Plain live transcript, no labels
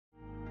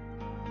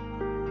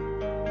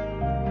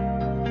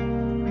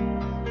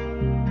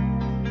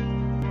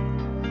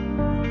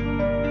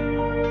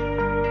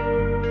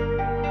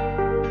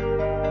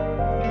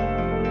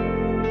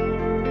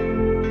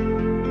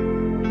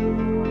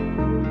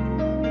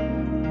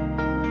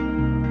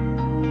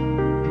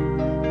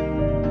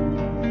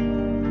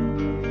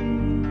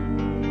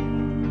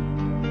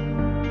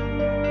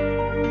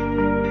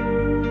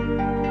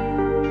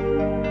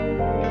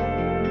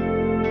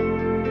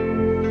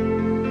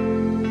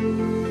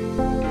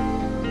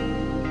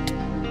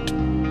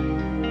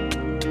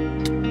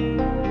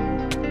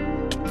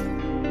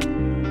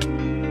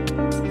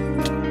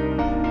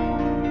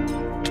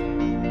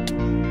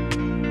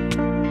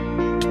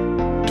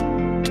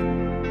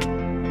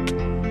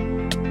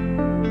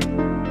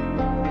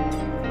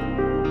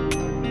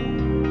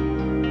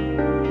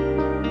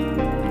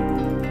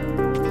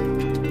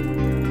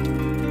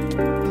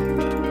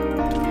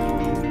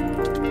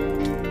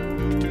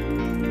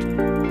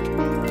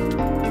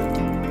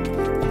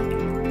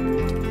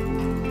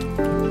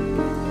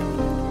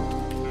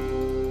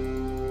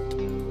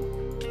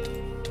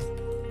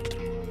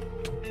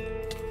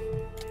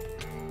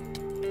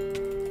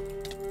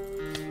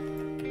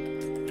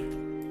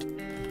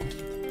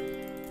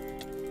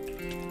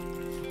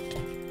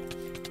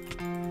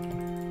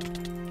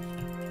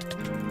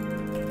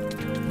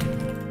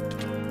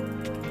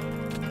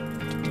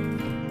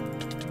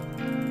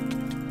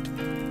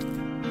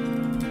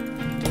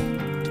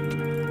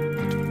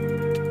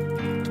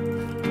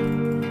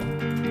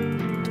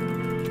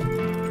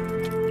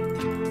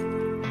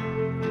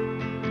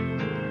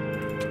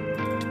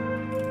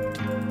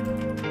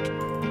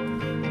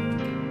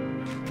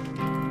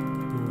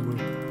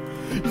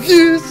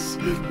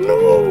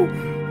No!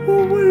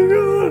 Oh my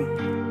god!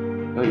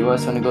 Yo, you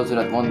guys wanna go to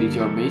that one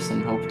meteor base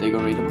and hope they go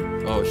raidable?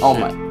 Oh shit. Oh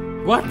my.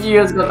 What? You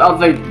guys got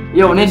outplayed.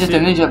 Yo, ninja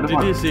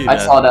before. Did you see I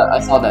that?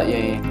 saw that,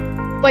 yeah.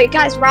 Wait,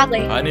 guys,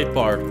 rally. I need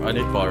power,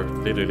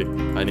 literally.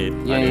 I need.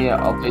 Yeah,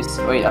 I'll place.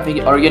 Wait, I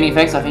think, are you getting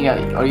effects? Are you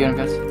getting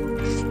effects?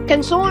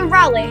 Can someone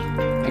rally?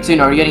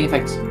 Exino, are you getting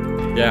effects?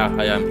 Yeah,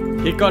 I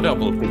am. He got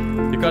double. Oh,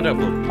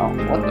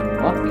 what the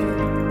fuck?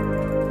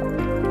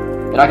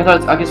 Yeah,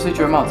 I can switch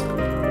your remote.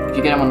 If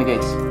you get him on the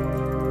gates.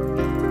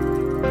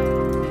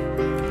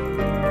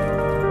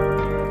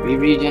 We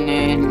regen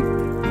in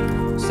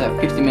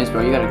 50 minutes,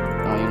 bro. You gotta.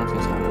 Oh, you're not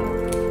gonna stop.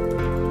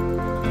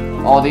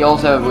 Oh, they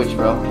also have a witch,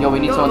 bro. Yo, we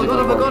need someone to go. I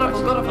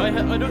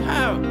don't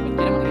have.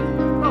 Get him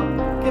on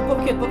the gate. Pop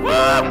kit.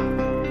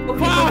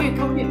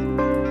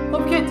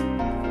 Pop kit.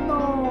 No.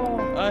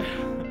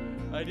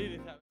 I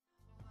didn't have.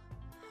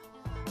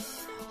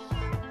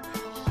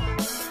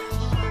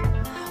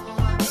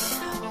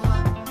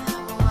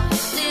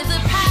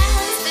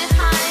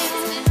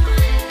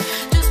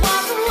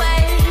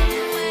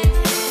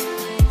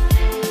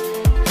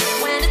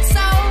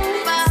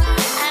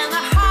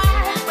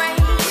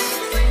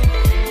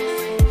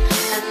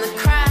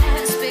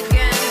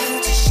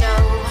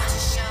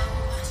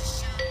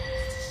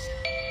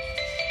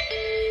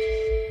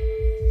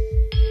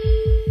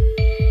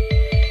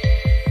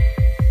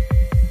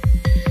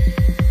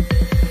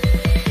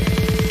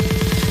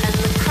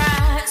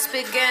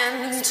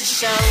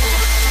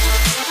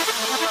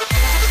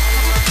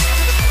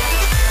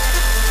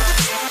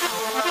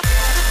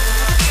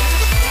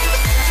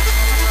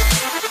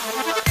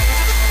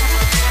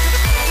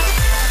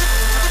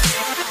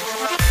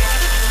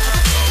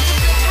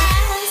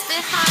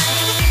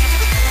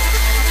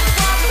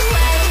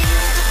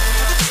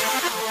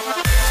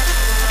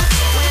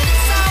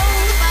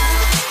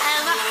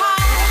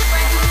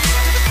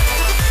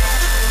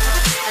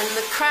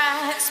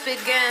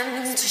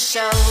 Begin to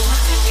show.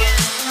 Begin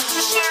to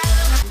show.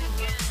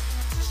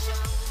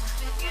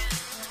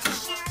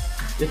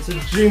 It's a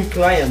dream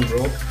client,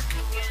 bro.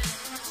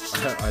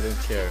 I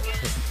don't care.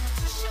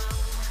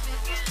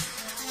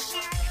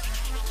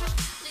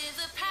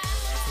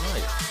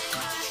 Nice.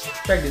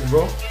 Check this,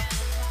 bro.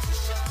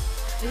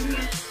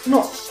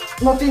 No,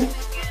 nothing.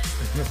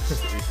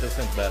 It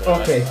doesn't matter.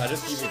 Okay. I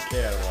don't even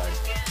care.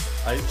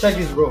 Like, check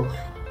this, bro.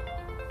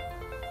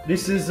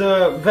 This is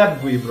a web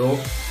GUI, bro.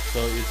 So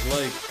it's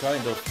like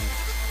kind of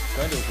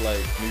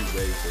like new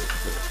way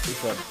for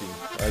something.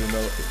 I don't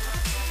know.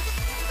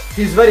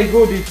 He's very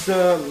good. It's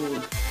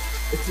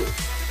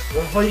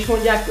hogy is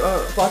mondják,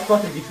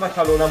 Patrik, itt vagy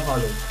halló, nem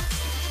hallom.